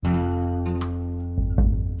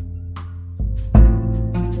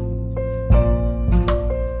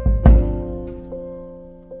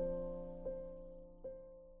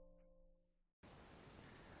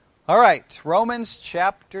All right, Romans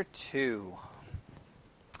chapter 2.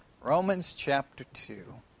 Romans chapter 2.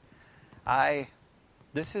 I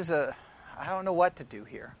don't know what to do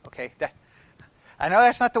here, okay? I know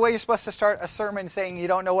that's not the way you're supposed to start a sermon, saying you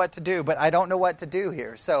don't know what to do, but I don't know what to do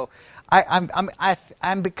here. So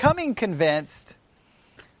I'm becoming convinced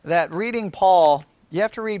that reading Paul, you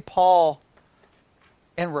have to read Paul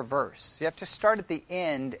in reverse. You have to start at the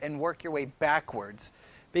end and work your way backwards,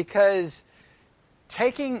 because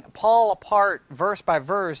taking Paul apart verse by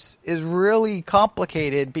verse is really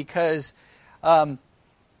complicated, because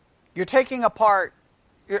you're taking apart.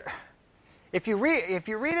 If you read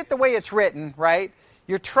it the way it's written, right,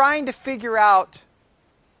 you're trying to figure out.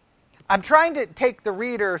 I'm trying to take the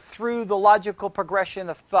reader through the logical progression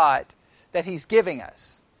of thought that he's giving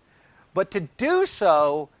us, but to do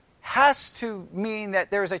so has to mean that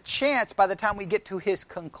there's a chance by the time we get to his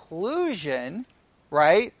conclusion,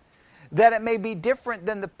 right, that it may be different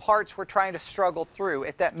than the parts we're trying to struggle through,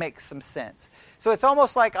 if that makes some sense. So it's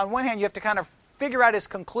almost like, on one hand, you have to kind of figure out his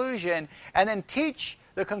conclusion and then teach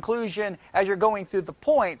the conclusion as you're going through the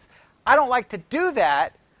points. I don't like to do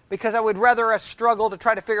that, because I would rather us struggle to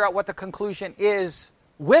try to figure out what the conclusion is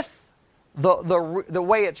with the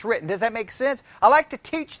way it's written. Does that make sense? I like to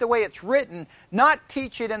teach the way it's written, not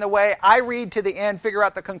teach it in the way I read to the end, figure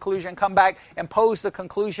out the conclusion, come back and pose the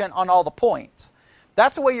conclusion on all the points.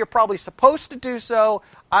 That's the way you're probably supposed to do so.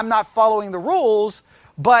 I'm not following the rules,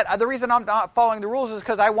 but the reason I'm not following the rules is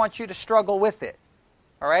because I want you to struggle with it.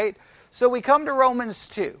 All right? So we come to Romans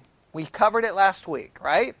 2. We covered it last week,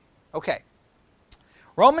 right? Okay.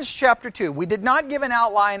 Romans chapter 2. We did not give an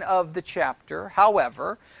outline of the chapter.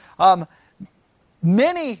 However,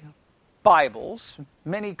 many Bibles,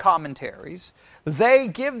 many commentaries, they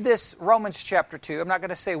give this Romans chapter 2. I'm not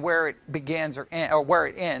going to say where it begins or where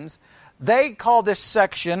it ends. They call this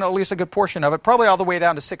section, at least a good portion of it, probably all the way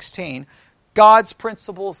down to 16, God's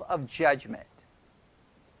principles of judgment.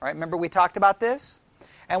 All right, remember we talked about this?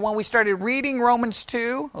 And when we started reading Romans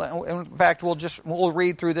 2, in fact, we'll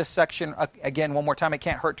read through this section again one more time. It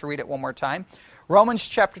can't hurt to read it one more time. Romans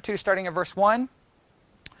chapter 2, starting at verse 1.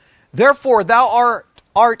 Therefore thou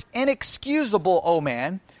art inexcusable, O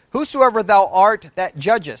man, whosoever thou art that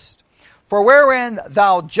judgest. For wherein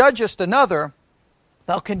thou judgest another,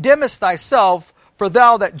 thou condemnest thyself, for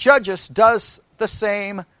thou that judgest doest the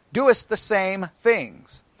same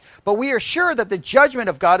things. But we are sure that the judgment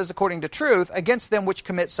of God is according to truth against them which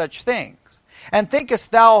commit such things. And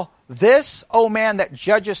thinkest thou this, O man, that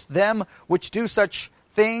judgest them which do such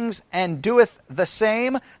things, and doeth the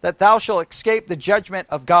same, that thou shalt escape the judgment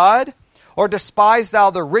of God? Or despise thou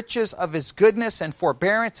the riches of his goodness and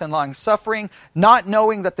forbearance and longsuffering, not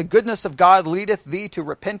knowing that the goodness of God leadeth thee to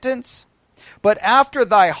repentance? But after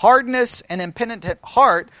thy hardness and impenitent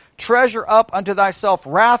heart, treasure up unto thyself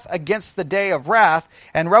wrath against the day of wrath,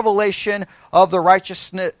 and revelation of the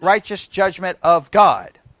righteous judgment of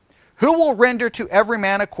God, who will render to every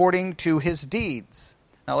man according to his deeds.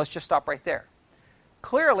 Now let's just stop right there.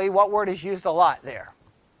 Clearly, what word is used a lot there?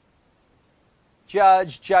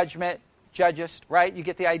 Judge, judgment, judgest, right? You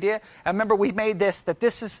get the idea? And remember, we made that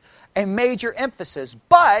this is a major emphasis,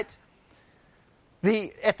 but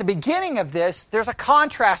at the beginning of this, there's a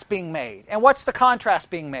contrast being made. And what's the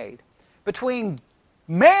contrast being made? Between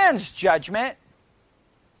man's judgment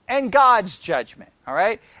and God's judgment. All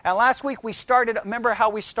right? And last week remember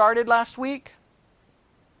how we started last week?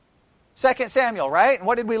 2 Samuel, right? And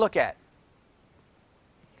what did we look at?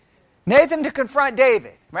 Nathan to confront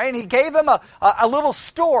David, right? And he gave him a little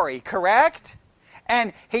story, correct?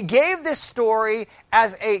 And he gave this story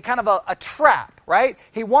as a kind of a trap, right?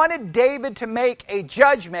 He wanted David to make a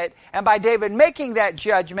judgment, and by David making that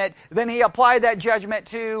judgment, then he applied that judgment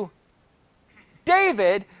to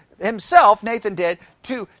David himself, Nathan did,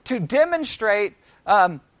 to demonstrate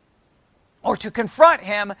or to confront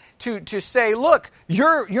him, to say, look,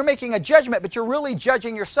 you're making a judgment, but you're really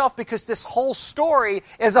judging yourself, because this whole story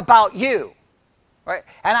is about you. Right?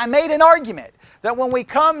 And I made an argument that when we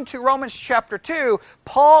come to Romans chapter 2,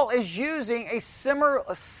 Paul is using a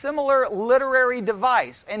similar literary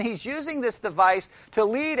device. And he's using this device to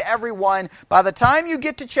lead everyone. By the time you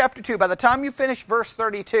get to chapter 2, by the time you finish verse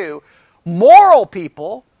 32, moral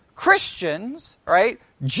people, Christians, right,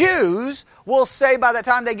 Jews, will say by the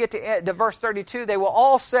time they get to verse 32, they will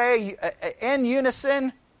all say in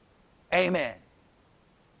unison, Amen.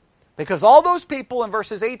 Because all those people in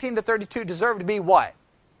verses 18 to 32 deserve to be what?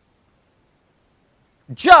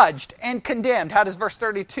 Judged and condemned. How does verse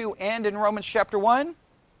 32 end in Romans chapter 1?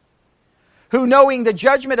 Who, knowing the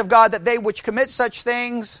judgment of God, that they which commit such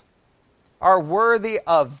things are worthy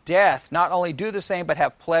of death, not only do the same, but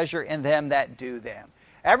have pleasure in them that do them.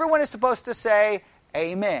 Everyone is supposed to say,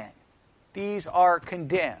 amen. These are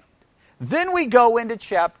condemned. Then we go into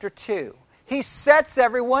chapter 2. He sets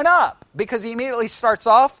everyone up because he immediately starts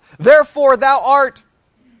off, therefore thou art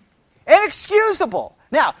inexcusable.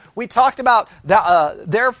 Now, we talked about,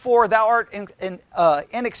 therefore thou art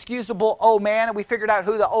inexcusable, O man, and we figured out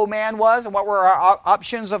who the O man was and what were our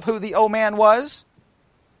options of who the O man was.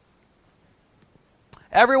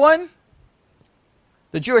 Everyone?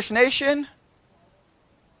 The Jewish nation?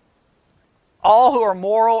 All who are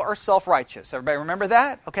moral or self-righteous. Everybody remember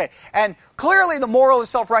that? Okay. And clearly the moral and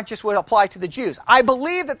self-righteous would apply to the Jews. I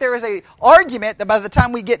believe that there is an argument that by the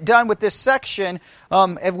time we get done with this section,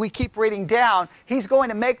 if we keep reading down, he's going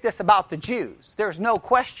to make this about the Jews. There's no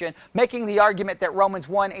question. Making the argument that Romans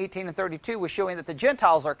 1, 18 and 32 was showing that the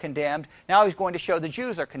Gentiles are condemned. Now he's going to show the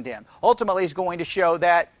Jews are condemned. Ultimately, he's going to show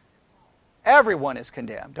that everyone is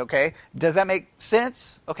condemned. Okay? Does that make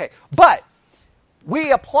sense? Okay. But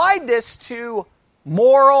we applied this to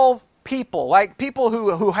moral people, like people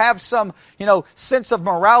who have some, sense of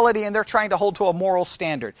morality and they're trying to hold to a moral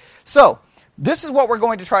standard. So, this is what we're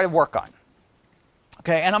going to try to work on.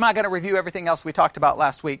 Okay, and I'm not going to review everything else we talked about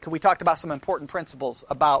last week. We talked about some important principles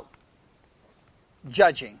about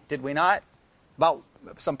judging, did we not? About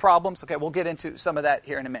some problems. Okay, we'll get into some of that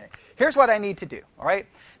here in a minute. Here's what I need to do, all right?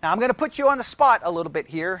 Now I'm going to put you on the spot a little bit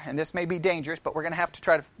here, and this may be dangerous, but we're going to have to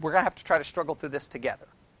try to struggle through this together.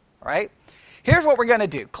 All right? Here's what we're going to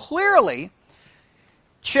do. Clearly,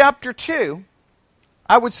 chapter 2,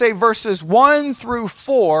 I would say verses 1 through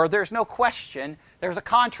 4, there's no question, there's a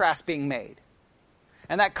contrast being made.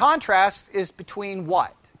 And that contrast is between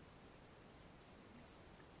what?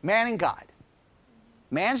 Man and God.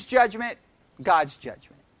 Man's judgment, God's judgment.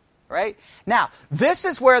 Right? Now, this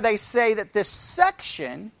is where they say that this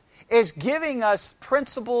section is giving us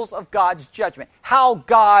principles of God's judgment. How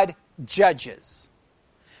God judges.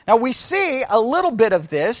 Now, we see a little bit of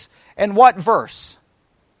this in what verse?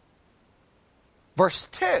 Verse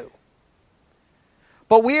 2.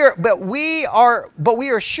 But we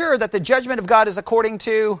are sure that the judgment of God is according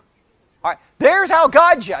to... All right, there's how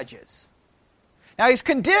God judges. Now, he's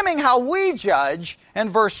condemning how we judge in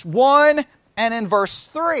verse 1 and in verse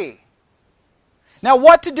 3. Now,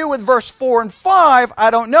 what to do with verse 4 and 5,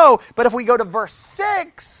 I don't know. But if we go to verse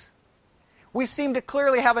 6, we seem to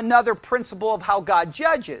clearly have another principle of how God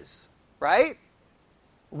judges. Right?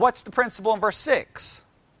 What's the principle in verse 6?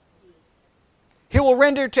 He will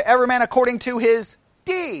render to every man according to his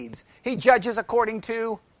deeds. He judges according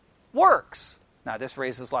to works. Now, this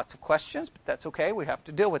raises lots of questions, but that's okay. We have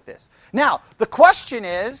to deal with this. Now, the question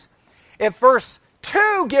is, if verse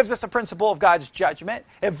 2 gives us a principle of God's judgment,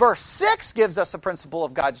 if verse 6 gives us a principle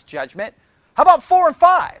of God's judgment, how about 4 and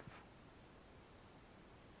 5?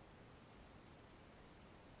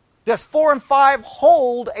 Does 4 and 5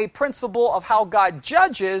 hold a principle of how God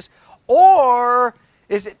judges, or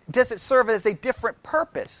does it serve as a different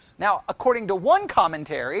purpose? Now, according to one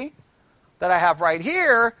commentary that I have right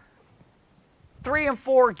here, 3 and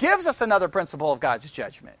 4 gives us another principle of God's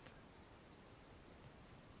judgment.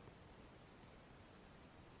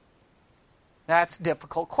 That's a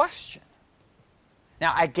difficult question.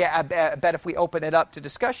 Now, I bet if we open it up to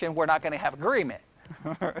discussion, we're not going to have agreement.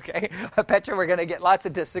 Okay? I bet you we're going to get lots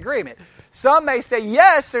of disagreement. Some may say,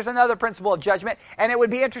 yes, there's another principle of judgment, and it would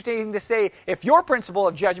be interesting to say if your principle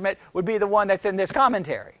of judgment would be the one that's in this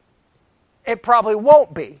commentary. It probably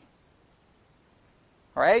won't be.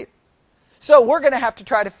 All right? So we're going to have to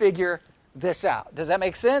try to figure this out. Does that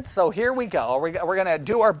make sense? So here we go. We're going to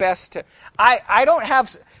do our best to... I don't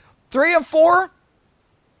have... 3 and 4,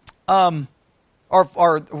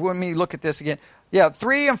 or let me look at this again. Yeah,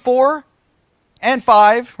 3 and 4 and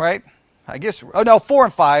 5, right? I guess, 4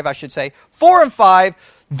 and 5, I should say. 4 and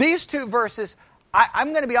 5, these two verses,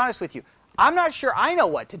 I'm going to be honest with you. I'm not sure I know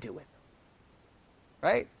what to do with them.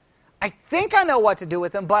 Right? I think I know what to do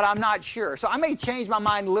with them, but I'm not sure. So I may change my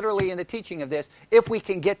mind literally in the teaching of this if we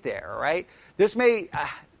can get there, right? This may,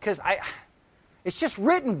 because it's just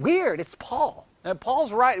written weird. It's Paul. And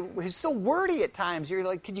Paul's right. He's so wordy at times. You're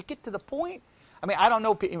like, could you get to the point? I mean, I don't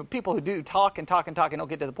know people who do talk and talk and talk and don't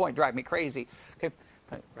get to the point drive me crazy. Okay,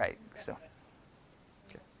 right. So,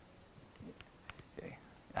 okay.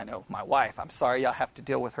 I know my wife. I'm sorry, y'all have to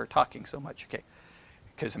deal with her talking so much. Okay,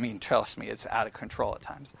 because trust me, it's out of control at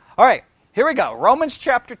times. All right, here we go. Romans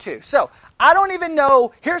chapter 2. So I don't even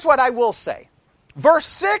know. Here's what I will say. Verse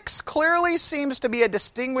 6 clearly seems to be a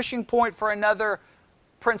distinguishing point for another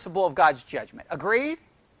principle of God's judgment. Agreed?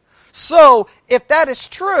 So, if that is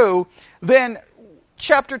true, then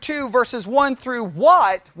chapter 2, verses 1 through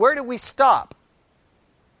what? Where do we stop?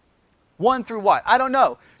 1 through what? I don't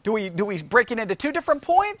know. Do we break it into two different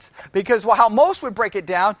points? Because how most would break it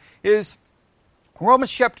down is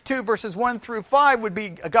Romans chapter 2, verses 1 through 5 would be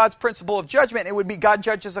God's principle of judgment. It would be God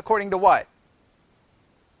judges according to what?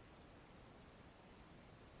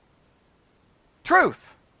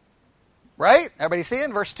 Truth. Right? Everybody see it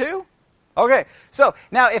in verse 2? Okay. So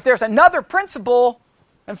now if there's another principle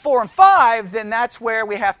in 4 and 5, then that's where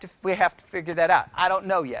we have to figure that out. I don't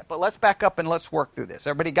know yet, but let's back up and let's work through this.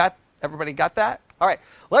 Everybody got that? All right.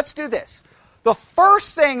 Let's do this. The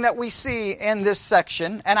first thing that we see in this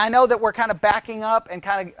section, and I know that we're kind of backing up and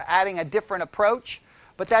kind of adding a different approach,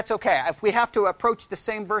 but that's okay. If we have to approach the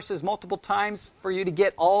same verses multiple times for you to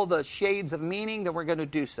get all the shades of meaning, then we're going to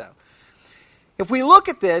do so. If we look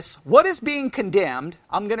at this, what is being condemned?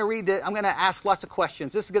 I'm going to read it. I'm going to ask lots of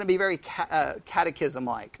questions. This is going to be very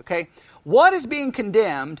catechism-like. Okay, what is being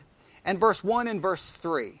condemned? And verse 1 and verse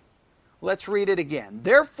 3. Let's read it again.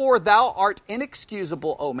 Therefore thou art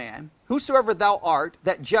inexcusable, O man, whosoever thou art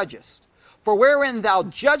that judgest. For wherein thou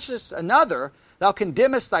judgest another, thou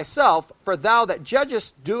condemnest thyself, for thou that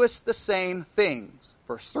judgest doest the same things.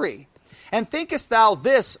 Verse 3. And thinkest thou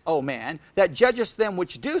this, O man, that judgest them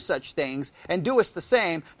which do such things, and doest the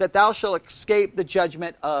same, that thou shalt escape the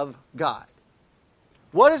judgment of God?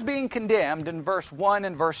 What is being condemned in verse 1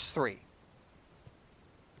 and verse 3?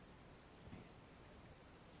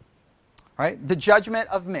 Right? The judgment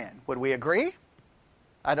of men. Would we agree?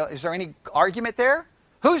 Is there any argument there?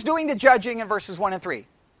 Who's doing the judging in verses 1 and 3?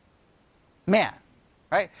 Man.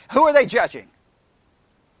 Right? Who are they judging?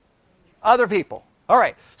 Other people. All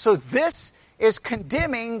right. So this is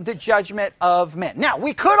condemning the judgment of men. Now,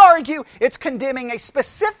 we could argue it's condemning a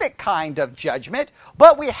specific kind of judgment,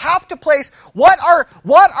 but we have to place what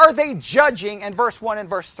are they judging in verse 1 and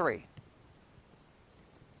verse 3?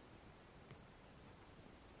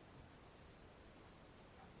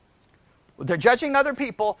 They're judging other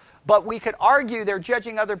people, but we could argue they're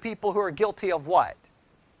judging other people who are guilty of what?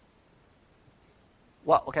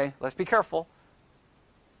 Well, okay, let's be careful.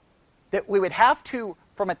 That we would have to,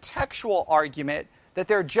 from a textual argument, that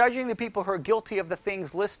they're judging the people who are guilty of the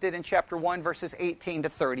things listed in chapter 1, verses 18 to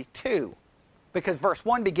 32. Because verse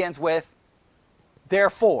 1 begins with,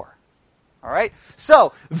 therefore. All right?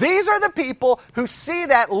 So, these are the people who see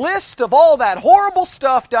that list of all that horrible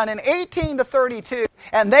stuff done in 18 to 32,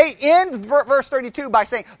 and they end verse 32 by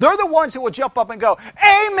saying, they're the ones who will jump up and go,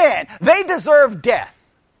 amen, they deserve death.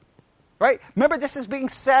 Right? Remember, this is being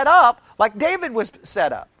set up like David was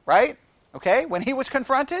set up, right? Okay? When he was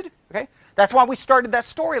confronted, okay? That's why we started that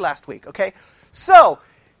story last week, okay? So,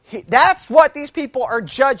 that's what these people are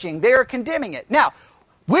judging. They are condemning it. Now,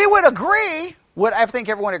 we would agree, I think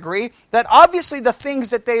everyone agree, that obviously the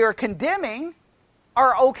things that they are condemning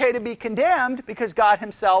are okay to be condemned because God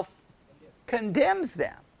himself condemns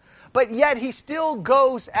them. But yet he still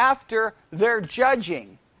goes after their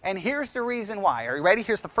judging. And here's the reason why. Are you ready?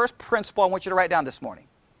 Here's the first principle I want you to write down this morning.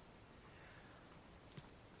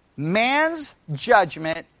 Man's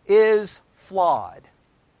judgment is flawed.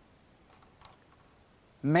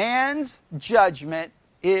 Man's judgment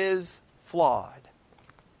is flawed.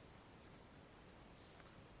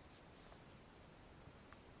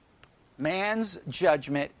 Man's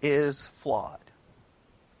judgment is flawed.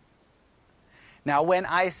 Now, when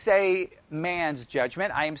I say man's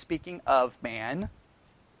judgment, I am speaking of man,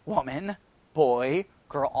 woman, boy,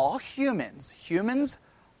 girl, all humans. Humans'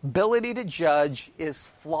 ability to judge is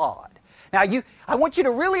flawed. Now, I want you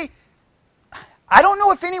to really, I don't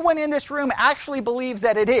know if anyone in this room actually believes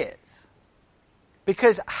that it is.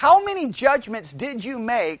 Because how many judgments did you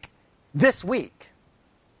make this week?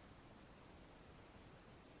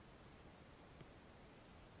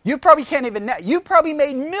 You probably can't even know. You probably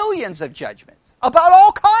made millions of judgments about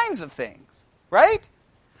all kinds of things, right?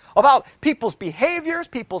 About people's behaviors,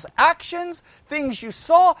 people's actions, things you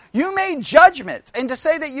saw. You made judgments. And to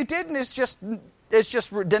say that you didn't is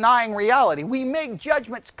just denying reality. We make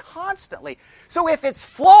judgments constantly. So if it's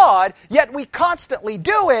flawed, yet we constantly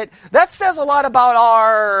do it, that says a lot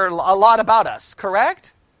about us,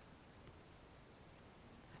 correct?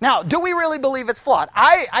 Now, do we really believe it's flawed?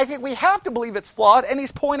 I think we have to believe it's flawed, and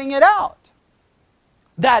he's pointing it out,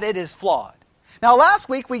 that it is flawed. Now, last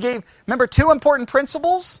week we gave, remember, 2 important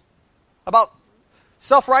principles about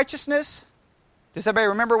self-righteousness? Does everybody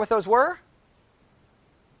remember what those were?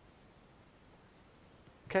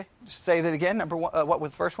 Okay, just say that again. Number 1, what was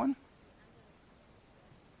the first one?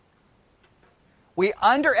 We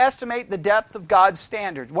underestimate the depth of God's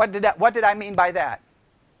standards. What did I mean by that?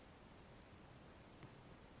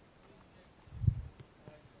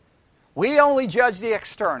 We only judge the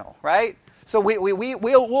external, right? So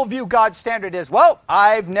we'll view God's standard as, well,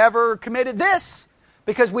 I've never committed this,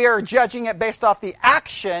 Because we are judging it based off the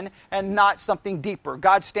action and not something deeper.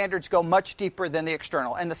 God's standards go much deeper than the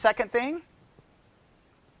external. And the second thing,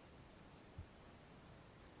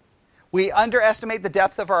 we underestimate the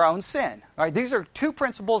depth of our own sin. All right, these are two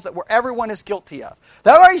principles that everyone is guilty of.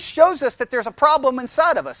 That already shows us that there's a problem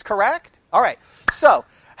inside of us, correct? All right, so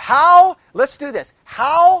let's do this.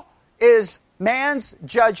 How is man's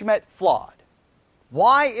judgment flawed?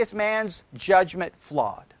 Why is man's judgment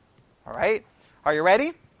flawed? All right, are you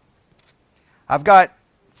ready? I've got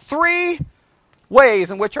 3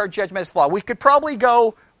 ways in which our judgment is flawed. We could probably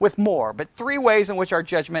go with more, but 3 ways in which our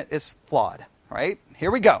judgment is flawed. All right,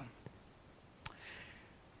 here we go.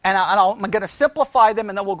 And I'm going to simplify them,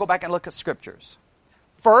 and then we'll go back and look at scriptures.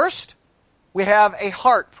 First, we have a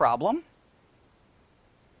heart problem.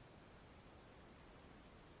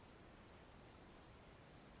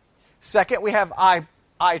 Second, we have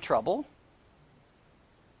eye trouble.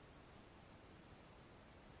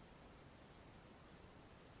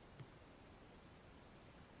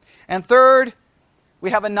 And third, we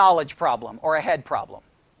have a knowledge problem or a head problem.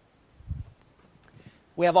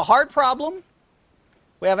 We have a heart problem.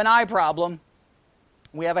 We have an eye problem.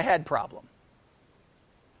 We have a head problem.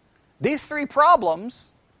 These 3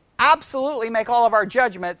 problems absolutely make all of our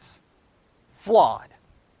judgments flawed.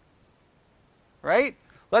 Right?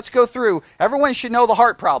 Let's go through. Everyone should know the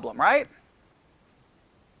heart problem, right?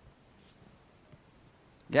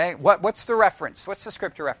 Okay. What's the reference? What's the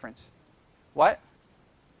scripture reference? What?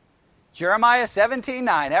 Jeremiah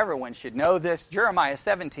 17:9. Everyone should know this. Jeremiah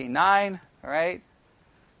 17:9. All right.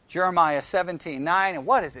 Jeremiah 17:9. And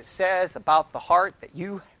what does it says about the heart that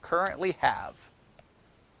you currently have?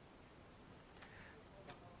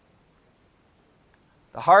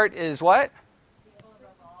 The heart is what?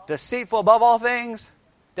 Deceitful above all things,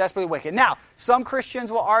 desperately wicked. Now, some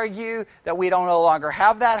Christians will argue that we don't no longer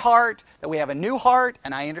have that heart, that we have a new heart,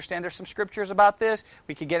 and I understand there's some scriptures about this.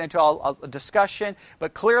 We could get into a discussion,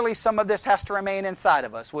 but clearly some of this has to remain inside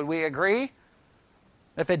of us. Would we agree?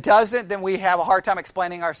 If it doesn't, then we have a hard time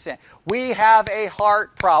explaining our sin. We have a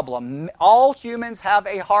heart problem. All humans have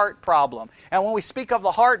a heart problem. And when we speak of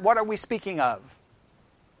the heart, what are we speaking of?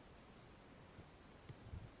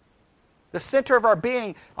 The center of our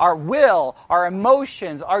being, our will, our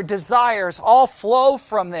emotions, our desires all flow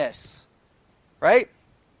from this. Right?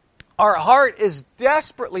 Our heart is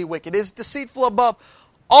desperately wicked, is deceitful above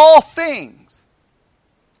all things.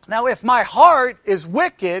 Now, if my heart is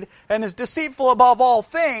wicked and is deceitful above all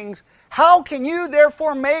things, how can you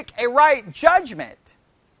therefore make a right judgment?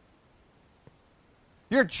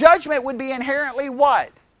 Your judgment would be inherently what?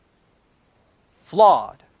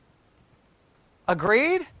 Flawed.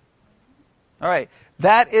 Agreed? All right,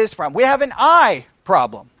 that is the problem. We have an eye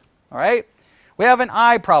problem. All right, we have an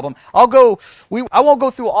eye problem. I won't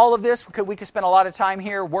go through all of this because we could spend a lot of time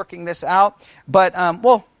here working this out. But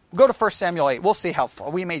we'll go to 1 Samuel 8. We'll see how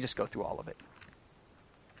far. We may just go through all of it.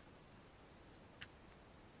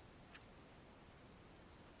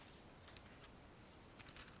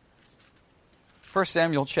 1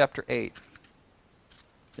 Samuel chapter 8.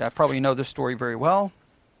 Yeah, I probably know this story very well.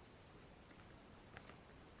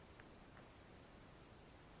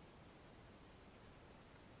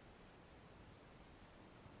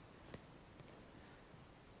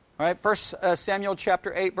 All right, 1 Samuel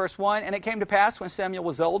chapter 8, verse 1. And it came to pass when Samuel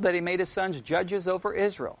was old that he made his sons judges over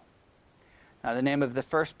Israel. Now the name of the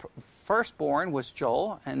firstborn was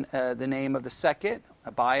Joel, and the name of the second,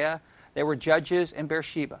 Abiah. They were judges in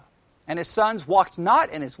Beersheba. And his sons walked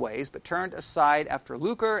not in his ways, but turned aside after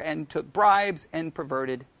lucre, and took bribes, and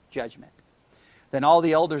perverted judgment. Then all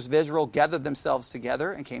the elders of Israel gathered themselves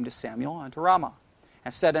together, and came to Samuel unto Ramah,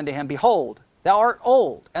 and said unto him, Behold, thou art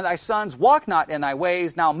old, and thy sons walk not in thy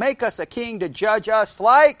ways. Now make us a king to judge us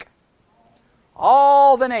like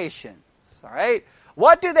all the nations. All right?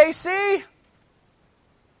 What do they see?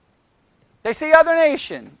 They see other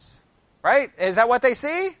nations. Right? Is that what they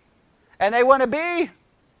see? And they want to be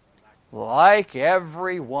like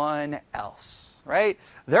everyone else. Right?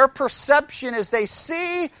 Their perception is they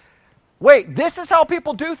see, wait, this is how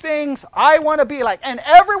people do things. I want to be like. And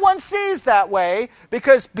everyone sees that way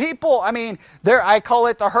because people, I call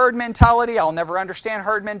it the herd mentality. I'll never understand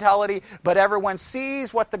herd mentality, but everyone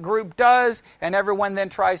sees what the group does, and everyone then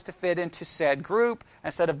tries to fit into said group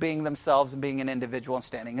instead of being themselves and being an individual and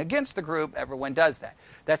standing against the group. Everyone does that.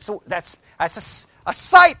 That's a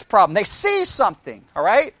sight problem. They see something, all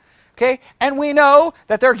right? Okay? And we know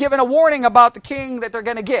that they're given a warning about the king that they're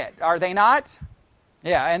going to get. Are they not?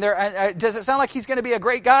 Yeah, and does it sound like he's going to be a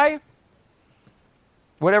great guy?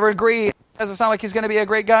 Whatever agree, does it sound like he's going to be a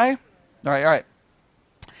great guy? All right.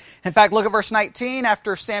 In fact, look at verse 19.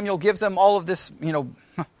 After Samuel gives them all of this,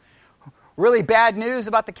 really bad news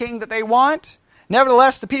about the king that they want.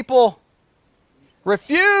 Nevertheless, the people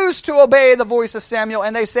refused to obey the voice of Samuel,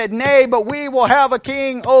 and they said, "Nay, but we will have a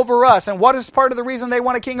king over us." And what is part of the reason they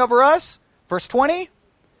want a king over us? Verse 20,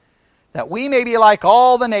 that we may be like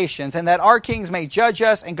all the nations, and that our kings may judge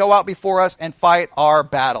us and go out before us and fight our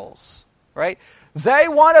battles. Right? They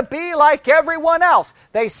want to be like everyone else.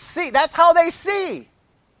 They see, that's how they see.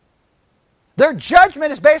 Their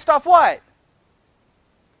judgment is based off what?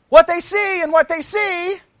 What they see, and what they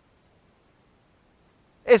see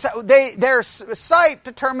is their sight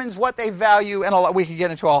determines what they value, and we could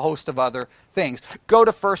get into a host of other things. Go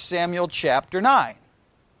to 1 Samuel chapter 9,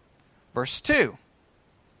 verse 2.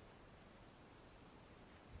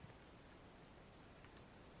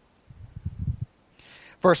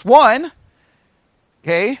 Verse 1,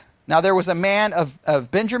 okay, now there was a man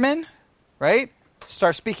of Benjamin, right?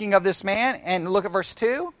 Start speaking of this man, and look at verse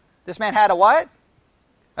 2. This man had a what?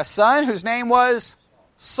 A son whose name was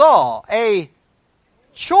Saul, a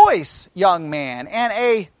choice young man, and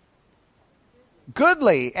a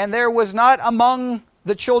goodly. And there was not among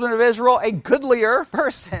the children of Israel a goodlier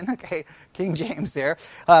person, okay, King James there,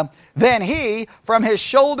 than he. From his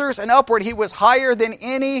shoulders and upward he was higher than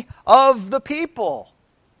any of the people.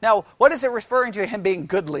 Now, what is it referring to him being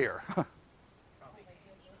goodlier?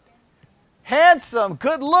 Handsome,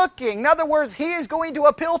 good looking. In other words, he is going to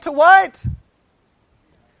appeal to what?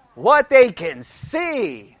 What they can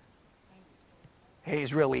see.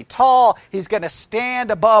 He's really tall. He's going to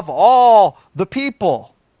stand above all the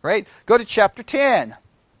people. Right? Go to chapter 10.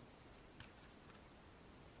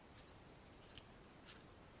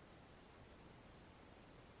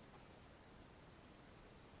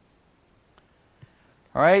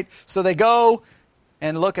 All right, so they go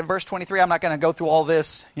and look at verse 23. I'm not going to go through all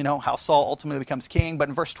this, how Saul ultimately becomes king. But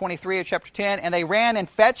in verse 23 of chapter 10, and they ran and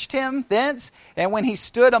fetched him thence. And when he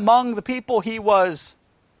stood among the people, he was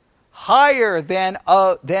higher than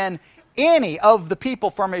any of the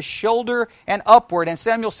people from his shoulder and upward. And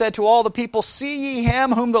Samuel said to all the people, "See ye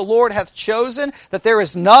him whom the Lord hath chosen, that there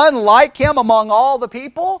is none like him among all the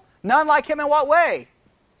people?" None like him in what way?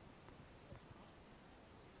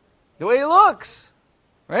 The way he looks.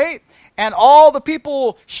 Right? And all the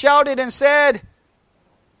people shouted and said,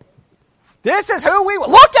 "This is who we...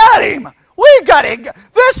 Look at him! We got it!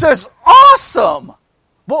 This is awesome!"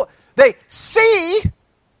 Well, they see,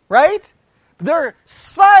 right? Their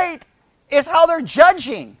sight is how they're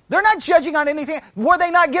judging. They're not judging on anything. Were they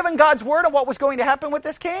not given God's word on what was going to happen with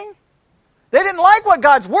this king? They didn't like what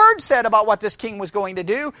God's word said about what this king was going to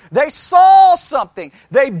do. They saw something.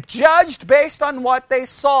 They judged based on what they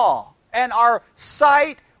saw. And our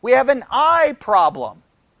sight, we have an eye problem.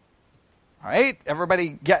 All right, everybody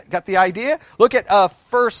got the idea? Look at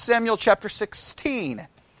 1 Samuel chapter 16.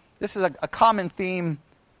 This is a common theme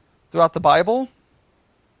throughout the Bible.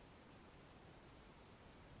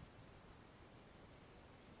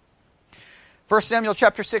 First Samuel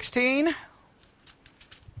chapter 16.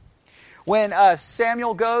 When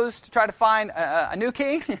Samuel goes to try to find a new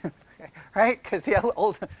king, right? Because the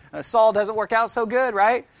old Saul doesn't work out so good,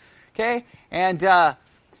 right? Okay, and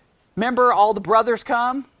remember, all the brothers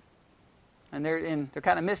come, and they're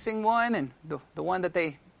kind of missing one, and the one that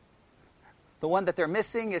they're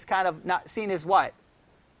missing is kind of not seen as what?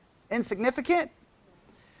 Insignificant.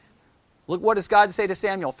 Look, what does God say to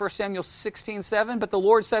Samuel? 1 Samuel 16:7. But the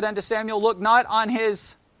Lord said unto Samuel, "Look not on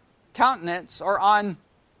his countenance or on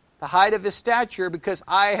the height of his stature, because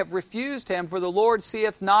I have refused him. For the Lord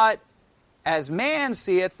seeth not as man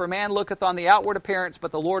seeth, for man looketh on the outward appearance,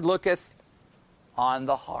 but the Lord looketh on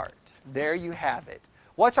the heart." There you have it.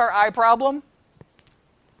 What's our eye problem?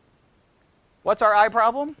 What's our eye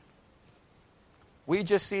problem? We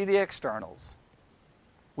just see the externals.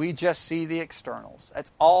 We just see the externals.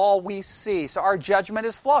 That's all we see. So our judgment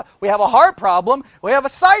is flawed. We have a heart problem. We have a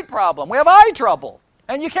sight problem. We have eye trouble.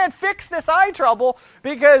 And you can't fix this eye trouble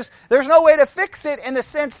because there's no way to fix it, in the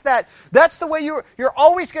sense that that's the way you're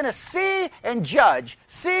always going to see and judge.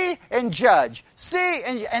 See and judge. See,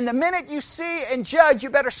 and the minute you see and judge, you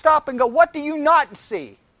better stop and go, what do you not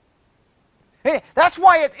see? Hey, that's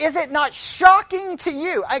why is it not shocking to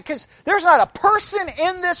you? Because there's not a person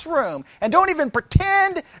in this room, and don't even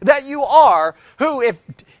pretend that you are, who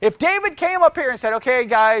if David came up here and said, "Okay,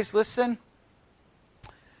 guys, listen,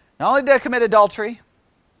 not only did I commit adultery,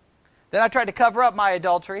 then I tried to cover up my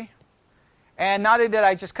adultery. And not only did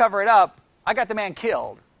I just cover it up, I got the man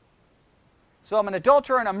killed. So I'm an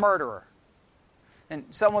adulterer and a murderer." And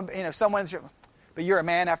someone's, "But you're a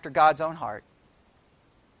man after God's own heart."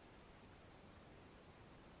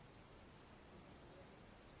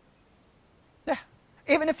 Yeah.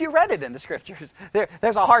 Even if you read it in the Scriptures,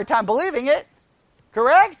 there's a hard time believing it.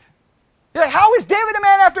 Correct? You're like, how is David a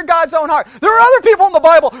man after God's own heart? There are other people in the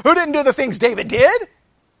Bible who didn't do the things David did.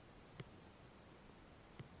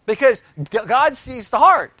 Because God sees the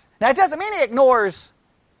heart. Now, it doesn't mean he ignores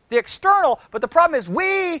the external, but the problem is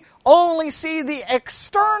we only see the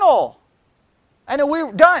external. And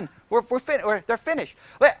we're done. They're finished.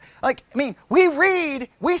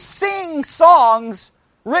 We sing songs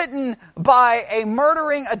written by a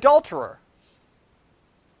murdering adulterer.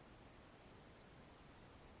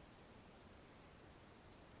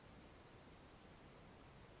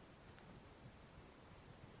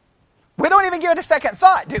 We don't even give it a second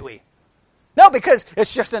thought, do we? No, because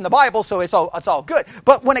it's just in the Bible, so it's all good.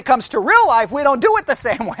 But when it comes to real life, we don't do it the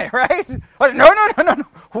same way, right? No.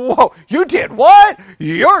 Whoa, you did what?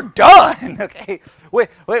 You're done. Okay. Wait.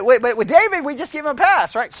 With David, we just give him a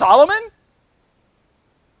pass, right? Solomon?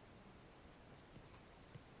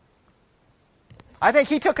 I think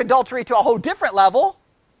he took adultery to a whole different level.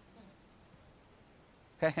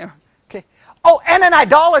 Okay. Oh, and an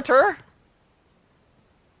idolater.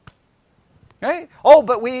 Right? Oh,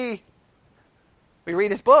 but we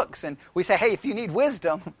read his books and we say, hey, if you need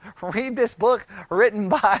wisdom, read this book written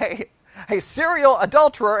by a serial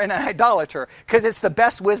adulterer and an idolater, because it's the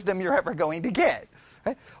best wisdom you're ever going to get.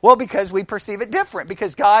 Right? Well, because we perceive it different.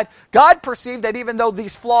 Because God perceived that even though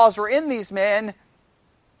these flaws were in these men,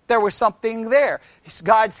 there was something there.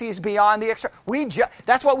 God sees beyond the external.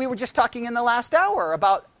 That's what we were just talking in the last hour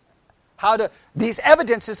about. These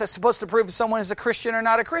evidences are supposed to prove if someone is a Christian or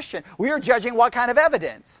not a Christian. We are judging what kind of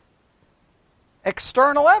evidence?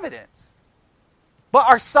 External evidence. But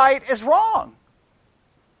our sight is wrong.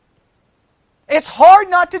 It's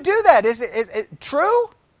hard not to do that. Is it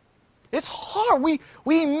true? It's hard. We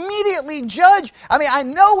immediately judge. I mean, I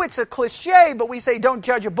know it's a cliche, but we say don't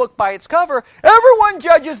judge a book by its cover. Everyone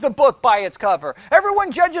judges the book by its cover.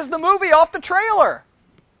 Everyone judges the movie off the trailer.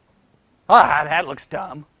 That looks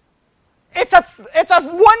dumb. It's a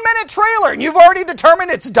 1-minute trailer, and you've already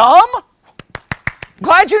determined it's dumb?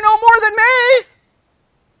 Glad you know more than me.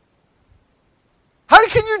 How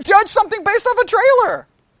can you judge something based off a trailer?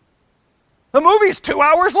 The movie's 2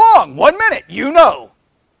 hours long. 1 minute, you know.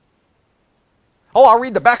 Oh, I'll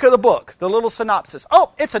read the back of the book, the little synopsis.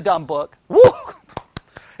 Oh, it's a dumb book. Woo!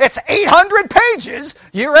 It's 800 pages.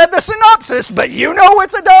 You read the synopsis, but you know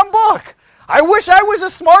it's a dumb book. I wish I was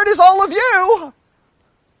as smart as all of you.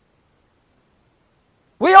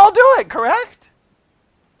 We all do it, correct?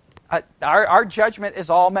 Our judgment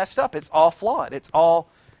is all messed up. It's all flawed. It's all.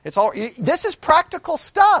 This is practical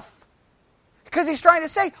stuff. Because he's trying to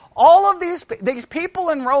say, all of these people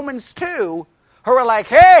in Romans 2 who are like,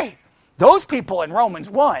 hey, those people in Romans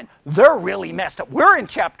 1, they're really messed up. We're in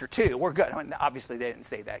chapter 2. We're good. I mean, obviously, they didn't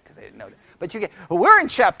say that because they didn't know that. But we're in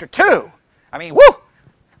chapter 2. I mean, woo!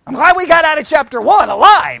 I'm glad we got out of chapter 1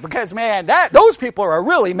 alive, because, man, those people are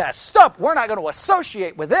really messed up. We're not going to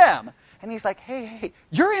associate with them. And he's like, hey,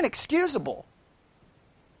 you're inexcusable.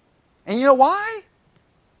 And you know why?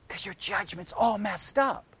 Because your judgment's all messed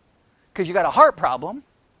up. Because you got a heart problem,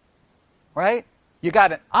 right? You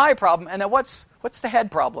got an eye problem, and then what's the head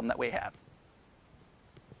problem that we have?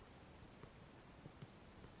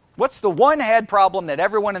 What's the one head problem that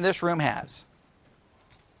everyone in this room has?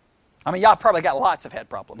 I mean, y'all probably got lots of head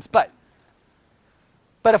problems, but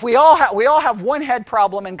if we all have one head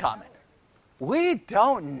problem in common. We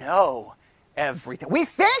don't know everything. We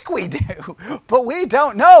think we do, but we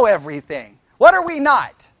don't know everything. What are we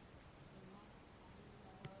not?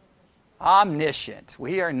 Omniscient.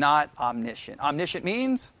 We are not omniscient. Omniscient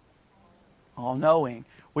means all-knowing.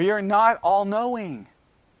 We are not all-knowing.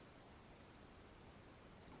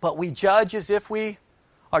 But we judge as if we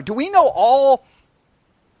are. Do we know all?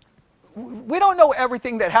 We don't know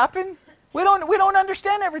everything that happened. We don't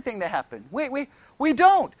understand everything that happened. We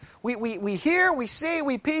don't. We hear, we see,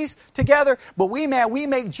 we piece together, but we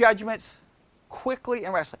make judgments quickly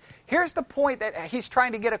and rashly. Here's the point that he's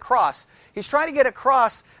trying to get across. He's trying to get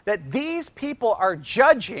across that these people are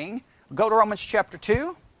judging. Go to Romans chapter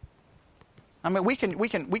 2. I mean, we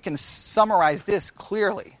can summarize this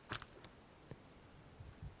clearly.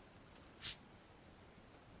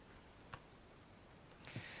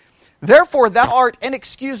 Therefore thou art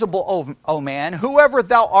inexcusable, O man, whoever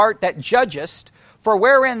thou art that judgest, for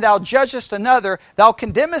wherein thou judgest another, thou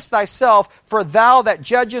condemnest thyself, for thou that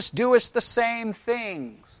judgest doest the same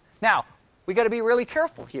things. Now, we got to be really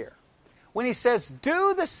careful here. When he says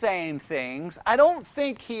do the same things, I don't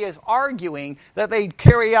think he is arguing that they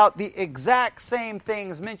carry out the exact same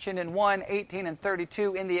things mentioned in 1, 18, and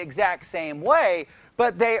 32 in the exact same way,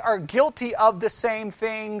 but they are guilty of the same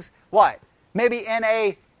things, what? maybe in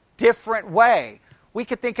a different way. We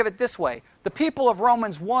could think of it this way. The people of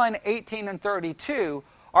Romans 1:18 and 32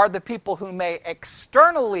 are the people who may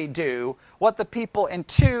externally do what the people in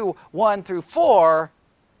 2:1 through 4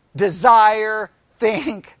 desire,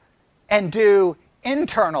 think, and do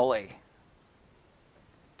internally.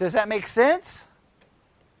 Does that make sense?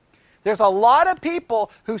 There's a lot of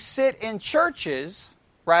people who sit in churches,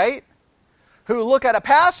 right, who look at a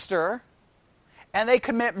pastor and they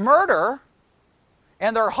commit murder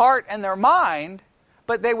in their heart and their mind,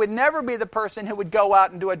 but they would never be the person who would go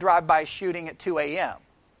out and do a drive-by shooting at 2 a.m.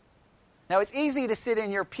 Now, it's easy to sit in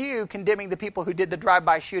your pew condemning the people who did the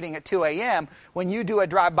drive-by shooting at 2 a.m. when you do a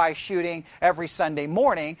drive-by shooting every Sunday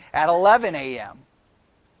morning at 11 a.m.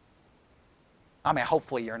 I mean,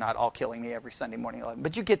 hopefully you're not all killing me every Sunday morning at 11,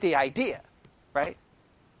 but you get the idea, right?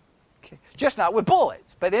 Okay. Just not with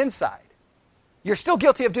bullets, but inside. You're still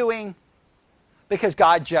guilty of doing, because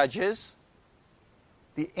God judges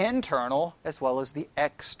the internal as well as the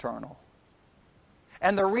external.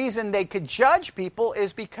 And the reason they could judge people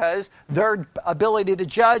is because their ability to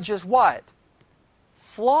judge is what?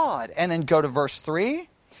 Flawed. And then go to verse 3.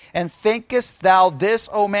 And thinkest thou this,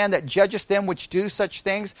 O man, that judgest them which do such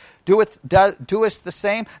things, doest the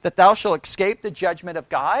same, that thou shalt escape the judgment of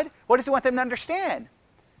God? What does he want them to understand?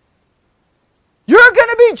 You're going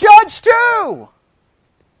to be judged too.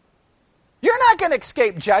 You're not going to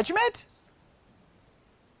escape judgment.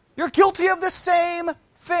 You're guilty of the same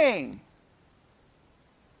thing.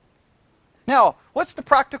 Now, what's the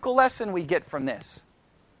practical lesson we get from this?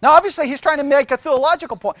 Now, obviously, he's trying to make a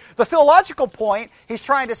theological point. The theological point, he's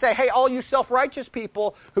trying to say, hey, all you self-righteous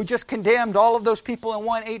people who just condemned all of those people in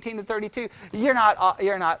 1:18 to 32,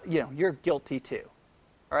 you're guilty too.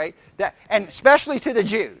 All right? And especially to the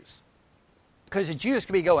Jews. Because the Jews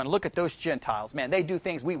could be going, look at those Gentiles. Man, they do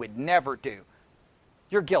things we would never do.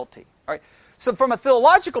 You're guilty. All right? So from a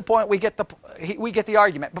theological point, we get the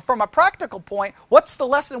argument. But from a practical point, what's the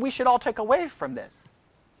lesson we should all take away from this?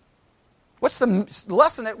 What's the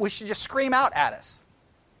lesson that we should just scream out at us?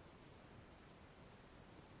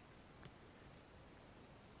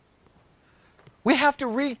 We have to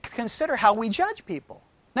reconsider how we judge people.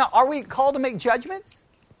 Now, are we called to make judgments?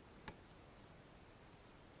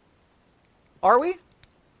 Are we?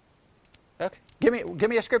 Okay. Give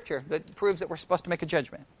me a scripture that proves that we're supposed to make a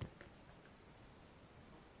judgment.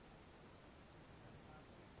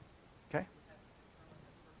 Okay.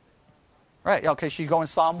 Right. Okay. So you go in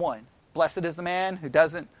Psalm 1. Blessed is the man who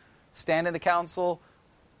doesn't stand in the council,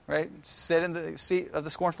 right? Sit in the seat of the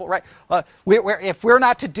scornful, right? If we're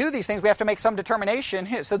not to do these things, we have to make some determination.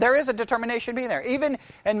 So there is a determination being there. Even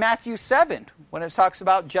in Matthew 7, when it talks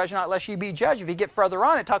about judge not lest ye be judged, if you get further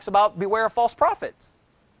on, it talks about beware of false prophets.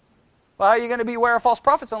 Well, how are you going to beware of false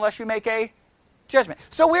prophets unless you make a judgment?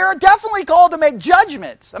 So we are definitely called to make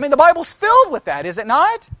judgments. I mean, the Bible's filled with that, is it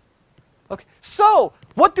not? Okay. So,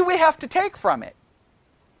 what do we have to take from it?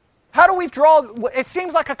 How do we draw? It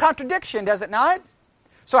seems like a contradiction, does it not?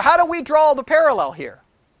 So how do we draw the parallel here?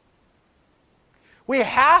 We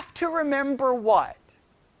have to remember what?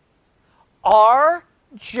 Our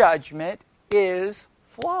judgment is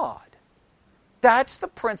flawed. That's the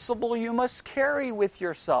principle you must carry with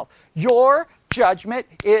yourself. Your judgment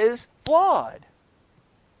is flawed.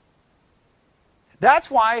 That's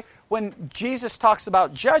why when Jesus talks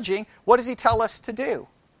about judging, what does he tell us to do?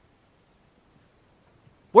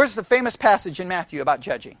 Where's the famous passage in Matthew about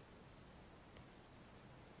judging?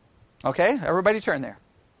 Okay, everybody turn there.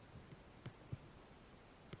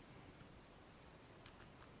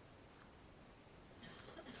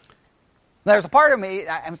 There's a part of me,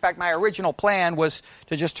 in fact, my original plan was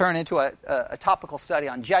to just turn into a topical study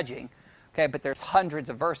on judging, okay, but there's hundreds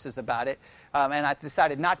of verses about it, and I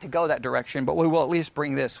decided not to go that direction, but we will at least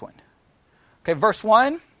bring this one. Okay, verse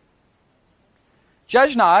 1,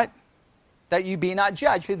 judge not, that you be not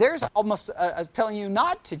judged. There's almost telling you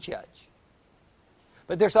not to judge.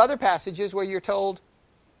 But there's other passages where you're told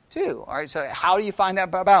to. All right, so how do you find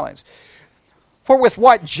that balance? For with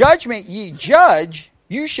what judgment ye judge,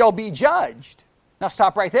 you shall be judged. Now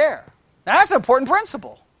stop right there. Now that's an important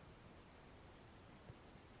principle.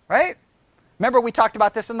 Right? Remember we talked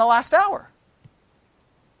about this in the last hour.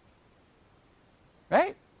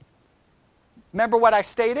 Right? Remember what I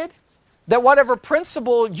stated? That whatever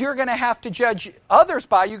principle you're going to have to judge others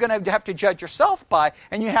by, you're going to have to judge yourself by,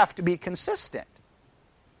 and you have to be consistent.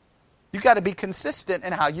 You've got to be consistent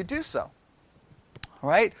in how you do so. All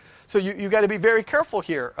right? So you've got to be very careful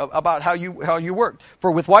here about how you work.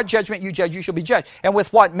 For with what judgment you judge, you shall be judged. And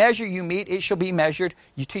with what measure you meet, it shall be measured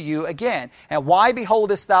to you again. And why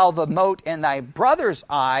beholdest thou the mote in thy brother's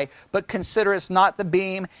eye, but considerest not the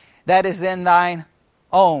beam that is in thine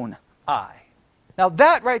own eye. Now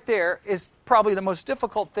that right there is probably the most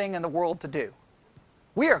difficult thing in the world to do.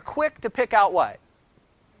 We are quick to pick out what?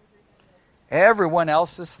 Everyone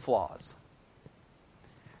else's flaws.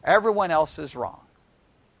 Everyone else is wrong.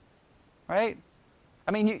 Right?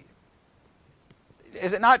 I mean,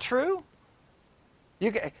 is it not true?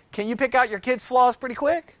 Can you pick out your kids' flaws pretty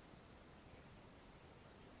quick?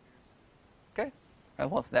 Okay.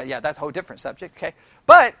 Well, that's a whole different subject. Okay.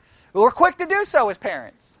 But we're quick to do so as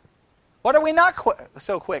parents. What are we not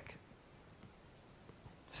so quick?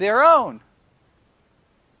 See our own.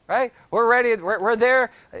 Right? We're ready. We're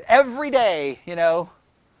there every day,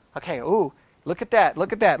 Okay, ooh. Look at that,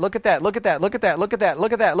 look at that, look at that, look at that, look at that, look at that,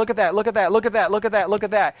 look at that, look at that, look at that, look at that, look at that, look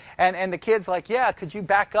at that. And the kid's like, yeah, could you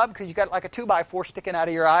back up? Because you got like a 2x4 sticking out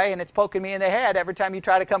of your eye and it's poking me in the head every time you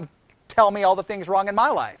try to come tell me all the things wrong in my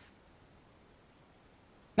life.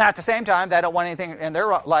 Now, at the same time, they don't want anything in their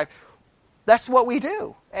life. That's what we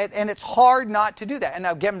do. And it's hard not to do that. And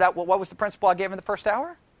now, give them that. What was the principle I gave in the first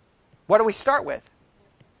hour? What do we start with?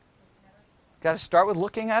 Got to start with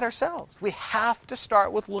looking at ourselves. We have to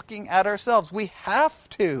start with looking at ourselves. We have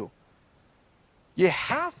to. You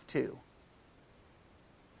have to.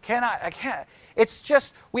 I can't. It's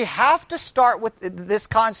just, we have to start with this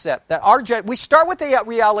concept that we start with the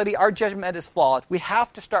reality our judgment is flawed. We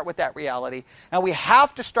have to start with that reality. And we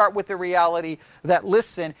have to start with the reality that,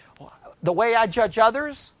 listen, the way I judge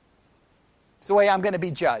others is the way I'm going to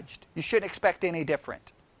be judged. You shouldn't expect any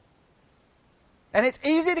different. And it's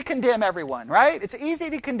easy to condemn everyone, right? It's easy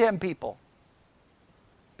to condemn people.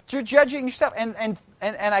 But you're judging yourself. And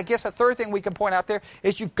I guess a third thing we can point out there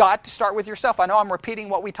is you've got to start with yourself. I know I'm repeating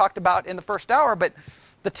what we talked about in the first hour, but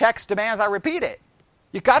the text demands I repeat it.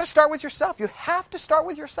 You've got to start with yourself. You have to start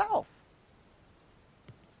with yourself.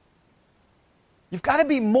 You've got to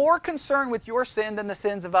be more concerned with your sin than the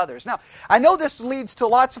sins of others. Now, I know this leads to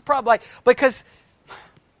lots of problems, because...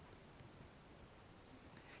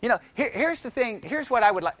 here's the thing. Here's what I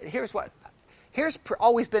would like. Here's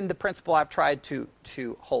always been the principle I've tried to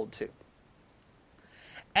hold to.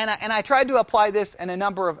 And I tried to apply this in a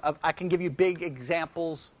number of I can give you big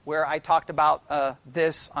examples where I talked about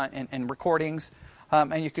this in recordings,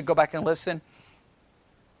 and you could go back and listen.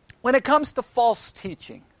 When it comes to false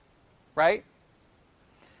teaching, right?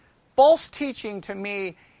 False teaching to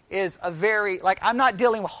me is I'm not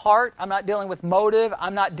dealing with heart, I'm not dealing with motive,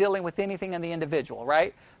 I'm not dealing with anything in the individual,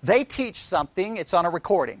 right? They teach something, it's on a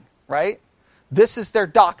recording, right? This is their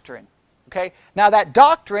doctrine, okay? Now that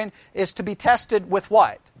doctrine is to be tested with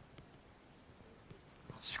what?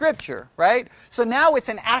 Scripture, right? So now it's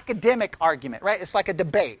an academic argument, right? It's like a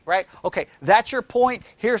debate, right? Okay, that's your point,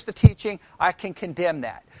 here's the teaching, I can condemn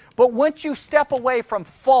that. But once you step away from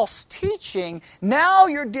false teaching, now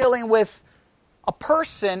you're dealing with a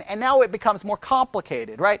person, and now it becomes more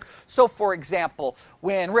complicated, right? So, for example,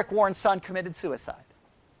 when Rick Warren's son committed suicide,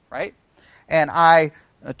 right? And I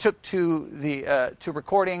took to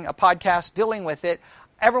recording a podcast dealing with it,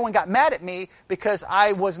 everyone got mad at me because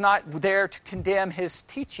I was not there to condemn his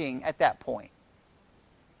teaching at that point.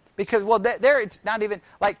 Because, there it's not even,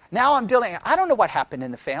 now I'm dealing, I don't know what happened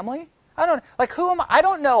in the family. Who am I? I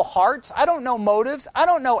don't know hearts. I don't know motives. I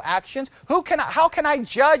don't know actions. How can I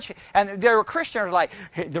judge? And there were Christians like,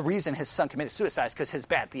 hey, the reason his son committed suicide is because his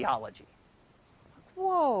bad theology.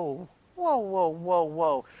 Whoa.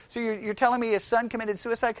 So you're telling me his son committed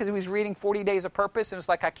suicide because he was reading 40 Days of Purpose and it's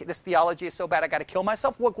like, this theology is so bad I got to kill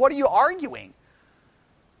myself? What are you arguing?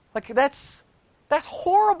 That's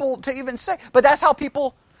horrible to even say. But that's how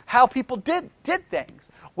people did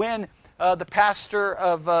things. When the pastor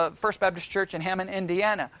of First Baptist Church in Hammond,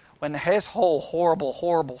 Indiana, when his whole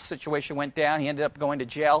horrible situation went down, he ended up going to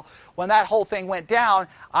jail. When that whole thing went down,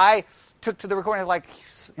 I took to the recording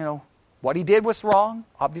what he did was wrong,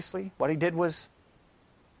 obviously. What he did was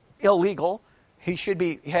illegal. He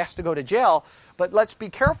has to go to jail. But let's be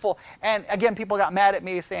careful. And again, people got mad at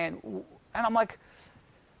me saying, and I'm like,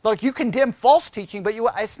 look, you condemn false teaching, but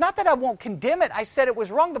it's not that I won't condemn it. I said it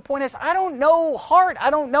was wrong. The point is, I don't know heart.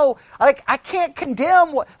 I don't know, I can't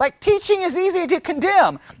condemn. Teaching is easy to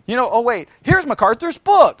condemn. Here's MacArthur's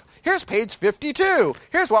book. Here's page 52.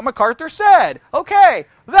 Here's what MacArthur said. Okay,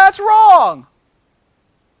 that's wrong.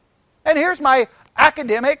 And here's my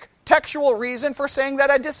academic, textual reason for saying that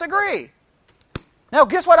I disagree. Now,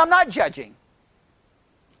 guess what? I'm not judging.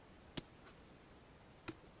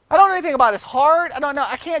 I don't know anything about his heart. I don't know.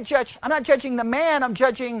 I can't judge. I'm not judging the man. I'm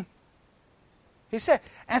judging, he said.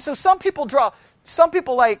 And so some people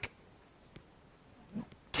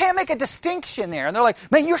can't make a distinction there. And they're like,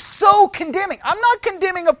 man, you're so condemning. I'm not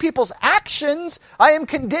condemning of people's actions. I am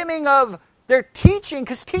condemning of They're teaching,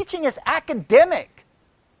 because teaching is academic,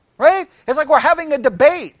 right? It's like we're having a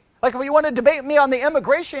debate. Like if you want to debate me on the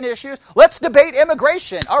immigration issues, let's debate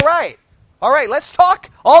immigration. All right, let's talk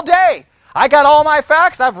all day. I got all my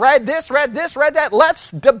facts. I've read this, read that.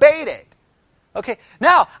 Let's debate it. Okay,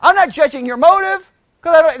 now, I'm not judging your motive,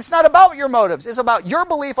 because it's not about your motives. It's about your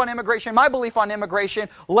belief on immigration, my belief on immigration.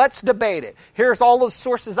 Let's debate it. Here's all the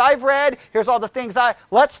sources I've read. Here's all the things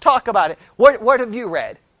let's talk about it. What have you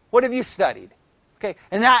read? What have you studied? Okay,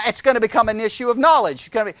 and now it's going to become an issue of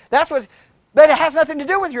knowledge. But it has nothing to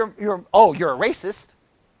do with you're a racist.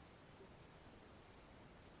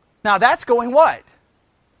 Now that's going what?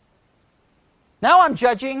 Now I'm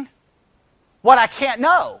judging what I can't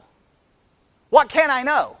know. What can I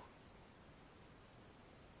know?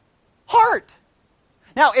 Heart.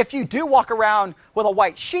 Now, if you do walk around with a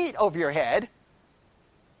white sheet over your head,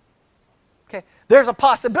 okay, there's a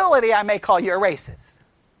possibility I may call you a racist.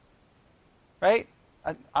 Right?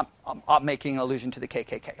 I'm making an allusion to the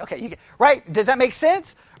KKK. Okay, right? Does that make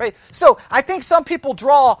sense? Right. So I think some people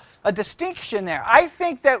draw a distinction there. I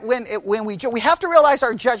think that when we have to realize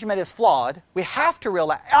our judgment is flawed. We have to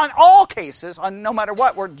realize, on all cases, on no matter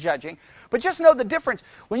what we're judging. But just know the difference.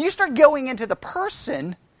 When you start going into the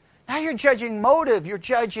person, now you're judging motive, you're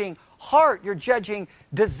judging heart, you're judging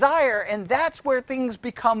desire, and that's where things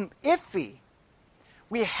become iffy.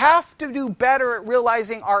 We have to do better at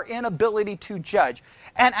realizing our inability to judge.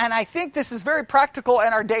 And I think this is very practical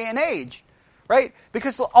in our day and age, right?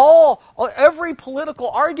 Because every political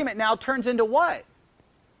argument now turns into what?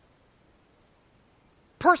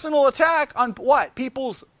 Personal attack on what?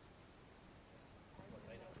 People's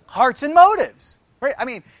hearts and motives, right? I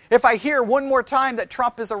mean, if I hear one more time that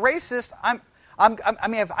Trump is a racist, I'm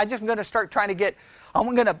going to start trying to get...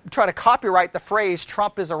 I'm going to try to copyright the phrase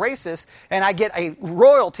Trump is a racist, and I get a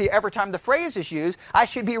royalty every time the phrase is used. I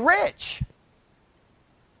should be rich.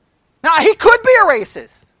 Now, he could be a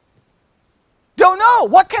racist. Don't know.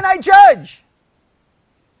 What can I judge?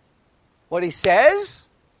 What he says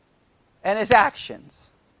and his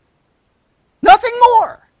actions. Nothing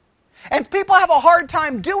more. And people have a hard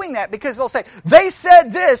time doing that because they'll say, they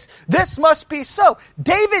said this must be so.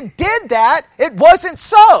 David did that, it wasn't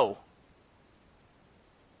so.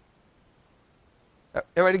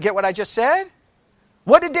 Everybody get what I just said?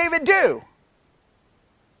 What did David do?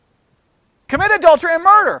 Commit adultery and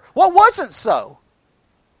murder. Well, wasn't so.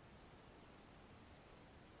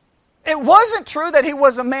 It wasn't true that he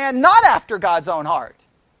was a man not after God's own heart.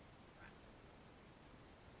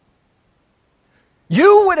 If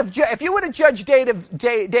you would have judged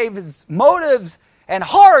David's motives and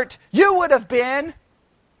heart, you would have been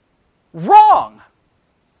wrong.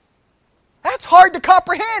 That's hard to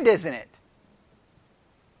comprehend, isn't it?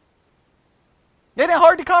 Isn't it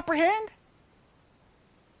hard to comprehend?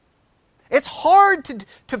 It's hard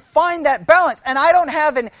to find that balance, and I don't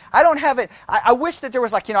have it. I wish that there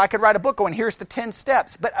was I could write a book going, here's the 10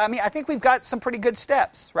 steps. But I think we've got some pretty good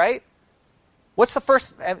steps, right? What's the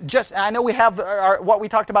first? I know we have what we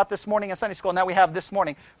talked about this morning in Sunday school. Now we have this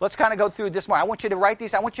morning. Let's kind of go through this morning. I want you to write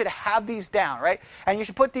these. I want you to have these down, right? And you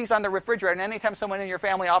should put these on the refrigerator. And anytime someone in your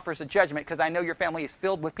family offers a judgment, because I know your family is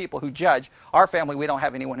filled with people who judge. Our family, we don't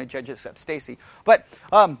have anyone who judges except Stacy. But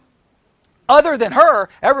other than her,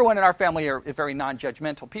 everyone in our family are very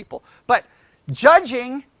non-judgmental people. But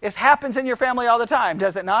judging happens in your family all the time,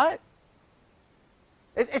 does it not?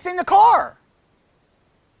 It's in the car.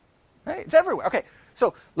 Right? It's everywhere. Okay,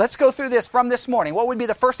 so let's go through this from this morning. What would be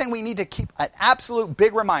the first thing we need to keep an absolute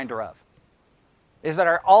big reminder of? Is that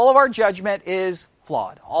all of our judgment is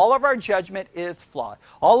flawed. All of our judgment is flawed.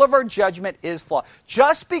 All of our judgment is flawed.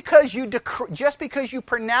 Just because you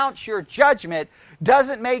pronounce your judgment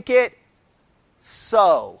doesn't make it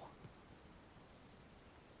so.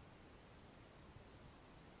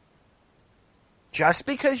 Just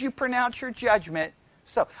because you pronounce your judgment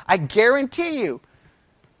so. I guarantee you,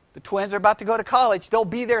 the twins are about to go to college. They'll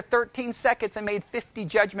be there 13 seconds and made 50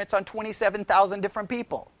 judgments on 27,000 different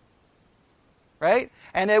people. Right?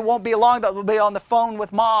 And it won't be long that they'll be on the phone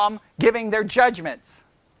with mom giving their judgments.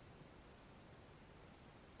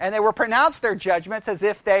 And they will pronounce their judgments as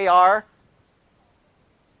if they are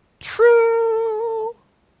true.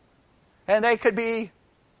 And they could be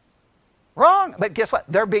wrong. But guess what?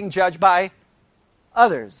 They're being judged by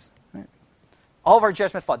others. All of our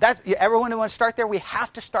judgments flawed. Everyone who wants to start there, we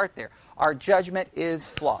have to start there. Our judgment is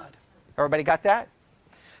flawed. Everybody got that?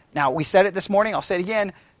 Now, we said it this morning. I'll say it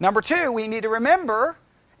again. Number 2, we need to remember,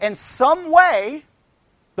 in some way,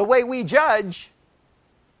 the way we judge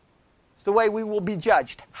is the way we will be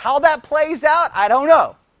judged. How that plays out, I don't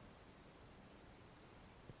know.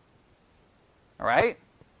 All right?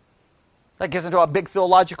 That gets into a big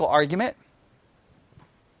theological argument.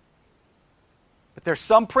 But there's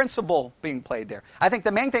some principle being played there. I think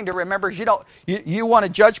the main thing to remember is you want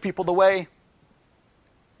to judge people the way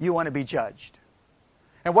you want to be judged.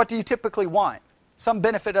 And what do you typically want? Some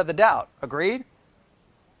benefit of the doubt. Agreed?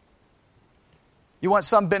 You want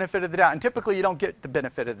some benefit of the doubt. And typically you don't get the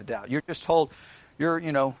benefit of the doubt. You're just told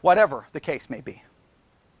whatever the case may be.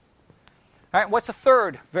 All right, what's the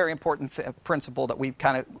third very important principle that we've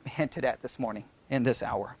kind of hinted at this morning in this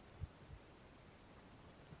hour?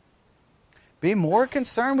 Be more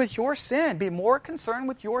concerned with your sin. Be more concerned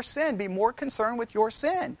with your sin. Be more concerned with your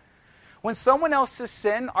sin. When someone else's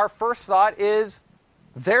sin, our first thought is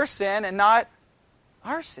their sin and not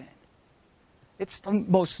our sin. It's the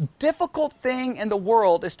most difficult thing in the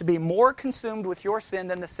world is to be more consumed with your sin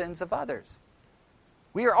than the sins of others.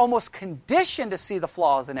 We are almost conditioned to see the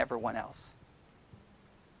flaws in everyone else.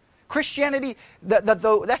 Christianity, that's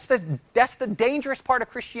the dangerous part of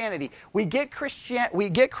Christianity. We get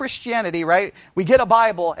Christianity, right? We get a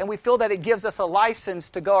Bible, and we feel that it gives us a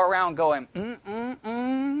license to go around going,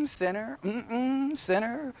 sinner,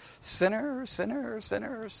 sinner, sinner, sinner,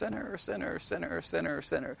 sinner, sinner, sinner, sinner, sinner,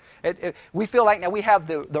 sinner. We feel like now we have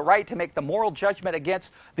the right to make the moral judgment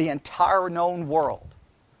against the entire known world.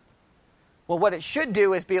 Well, what it should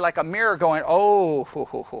do is be like a mirror going,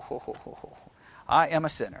 I am a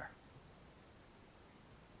sinner.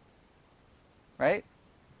 Right?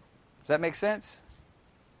 Does that make sense?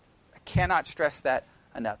 I cannot stress that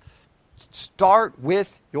enough. Start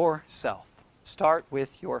with yourself. Start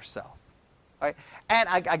with yourself. Right? And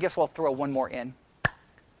I guess we'll throw one more in.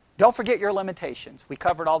 Don't forget your limitations. We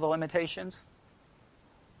covered all the limitations.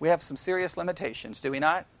 We have some serious limitations, do we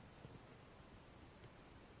not?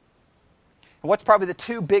 And what's probably the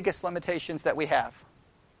two biggest limitations that we have?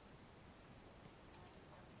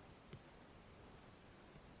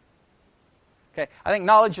 Okay, I think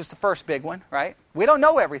knowledge is the first big one, right? We don't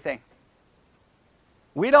know everything.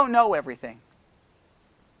 We don't know everything.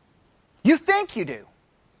 You think you do,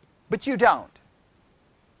 but you don't.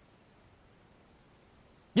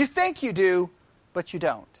 You think you do, but you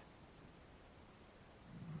don't.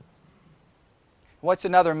 What's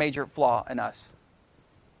another major flaw in us?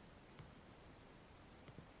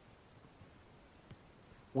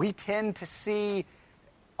 We tend to see,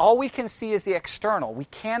 all we can see is the external. We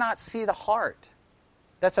cannot see the heart.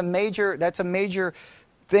 That's a major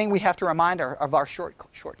thing we have to remind of our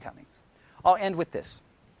shortcomings. I'll end with this.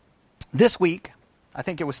 This week, I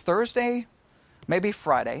think it was Thursday, maybe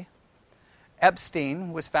Friday,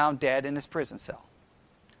 Epstein was found dead in his prison cell.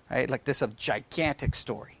 Right? Like this, a gigantic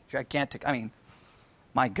story. Gigantic, I mean,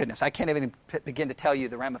 my goodness, I can't even begin to tell you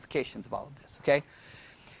the ramifications of all of this, okay?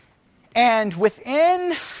 And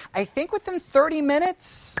within 30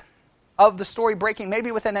 minutes of the story breaking,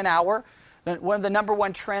 maybe within an hour, one of the number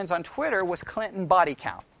one trends on Twitter was Clinton body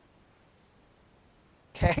count.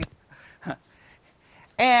 Okay?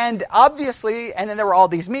 And obviously, and then there were all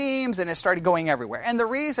these memes, and it started going everywhere. And the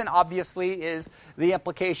reason, obviously, is the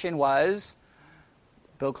implication was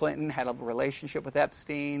Bill Clinton had a relationship with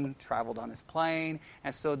Epstein, traveled on his plane,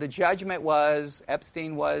 and so the judgment was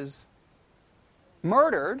Epstein was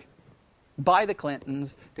murdered by the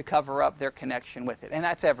Clintons to cover up their connection with it. And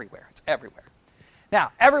that's everywhere. It's everywhere.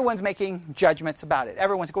 Now, everyone's making judgments about it.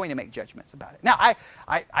 Everyone's going to make judgments about it. Now,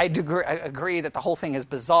 I agree that the whole thing is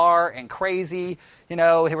bizarre and crazy. You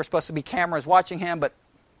know, there were supposed to be cameras watching him, but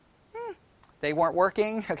they weren't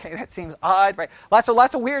working. Okay, that seems odd, right? Lots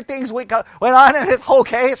of weird things went on in this whole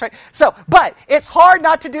case, right? So, but it's hard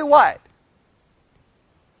not to do what?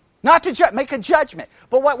 Not to make a judgment.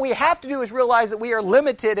 But what we have to do is realize that we are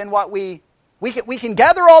limited in what we can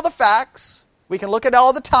gather all the facts. We can look at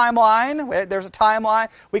all the timeline. There's a timeline.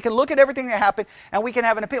 We can look at everything that happened, and we can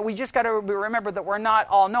have an opinion. We just got to remember that we're not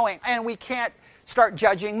all-knowing, and we can't start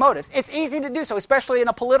judging motives. It's easy to do so, especially in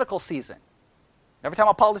a political season. Every time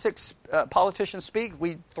a politician speaks,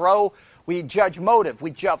 we judge motive,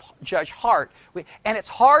 we judge heart. And it's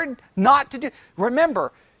hard not to do.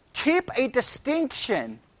 Remember, keep a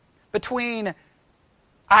distinction between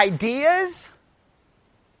ideas,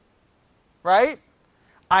 right?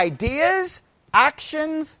 Ideas,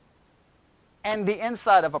 actions, and the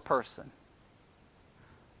inside of a person.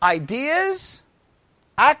 Ideas,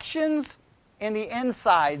 actions, and the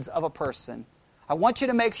insides of a person. I want you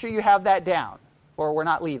to make sure you have that down, or we're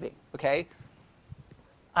not leaving, okay?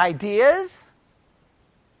 Ideas,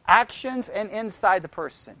 actions, and inside the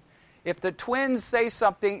person. If the twins say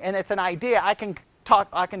something and it's an idea, I can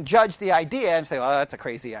judge the idea and say, well, that's a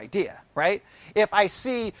crazy idea, right? If I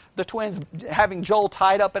see the twins having Joel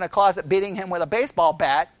tied up in a closet beating him with a baseball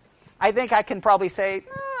bat, I think I can probably say,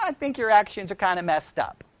 I think your actions are kind of messed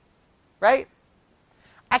up. Right?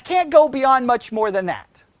 I can't go beyond much more than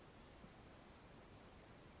that.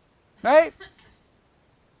 Right?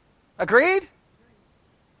 Agreed?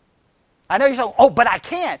 I know you're saying, oh, but I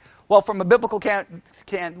can't. Well, from a biblical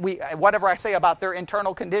whatever I say about their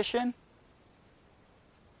internal condition,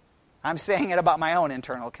 I'm saying it about my own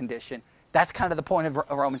internal condition. That's kind of the point of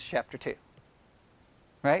Romans chapter 2.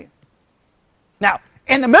 Right? Now,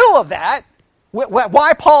 in the middle of that,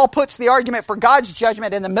 why Paul puts the argument for God's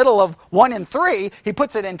judgment in the middle of 1 and 3, he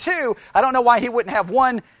puts it in 2. I don't know why he wouldn't have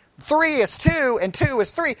 1, 3 is 2, and 2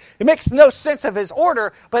 is 3. It makes no sense of his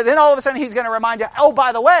order, but then all of a sudden he's going to remind you, oh,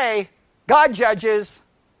 by the way, God judges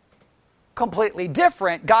completely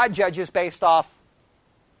different. God judges based off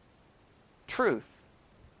truth.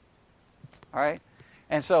 All right?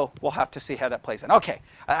 And so we'll have to see how that plays in. Okay,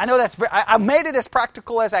 I know I made it as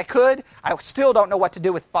practical as I could. I still don't know what to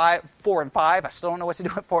do with 4 and 5. I still don't know what to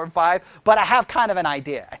do with 4 and 5, but I have kind of an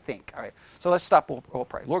idea, I think. All right, so let's stop. We'll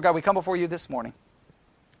pray. Lord God, we come before you this morning.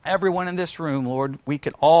 Everyone in this room, Lord, we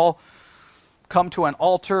could all come to an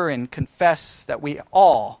altar and confess that we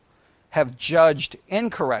all have judged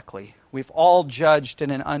incorrectly. We've all judged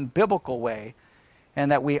in an unbiblical way,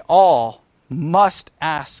 and that we all must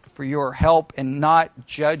ask for your help in not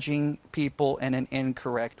judging people in an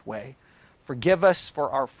incorrect way. Forgive us for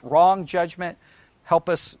our wrong judgment. Help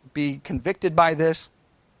us be convicted by this.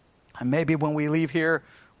 And maybe when we leave here,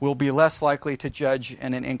 we'll be less likely to judge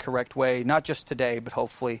in an incorrect way, not just today, but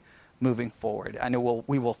hopefully moving forward. I know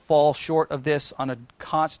we will fall short of this on a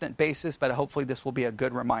constant basis, but hopefully this will be a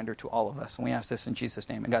good reminder to all of us. And we ask this in Jesus'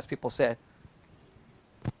 name. And God's people said,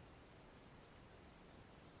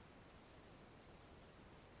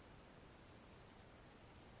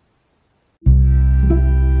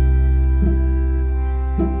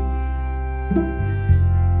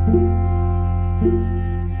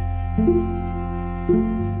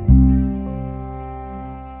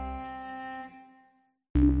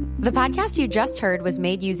 The podcast you just heard was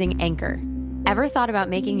made using Anchor. Ever thought about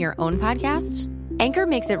making your own podcast? Anchor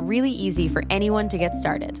makes it really easy for anyone to get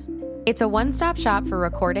started. It's a one-stop shop for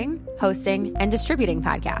recording, hosting, and distributing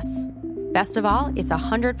podcasts. Best of all, it's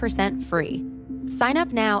 100% free. Sign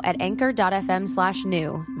up now at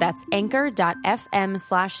anchor.fm/new. That's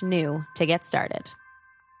anchor.fm/new to get started.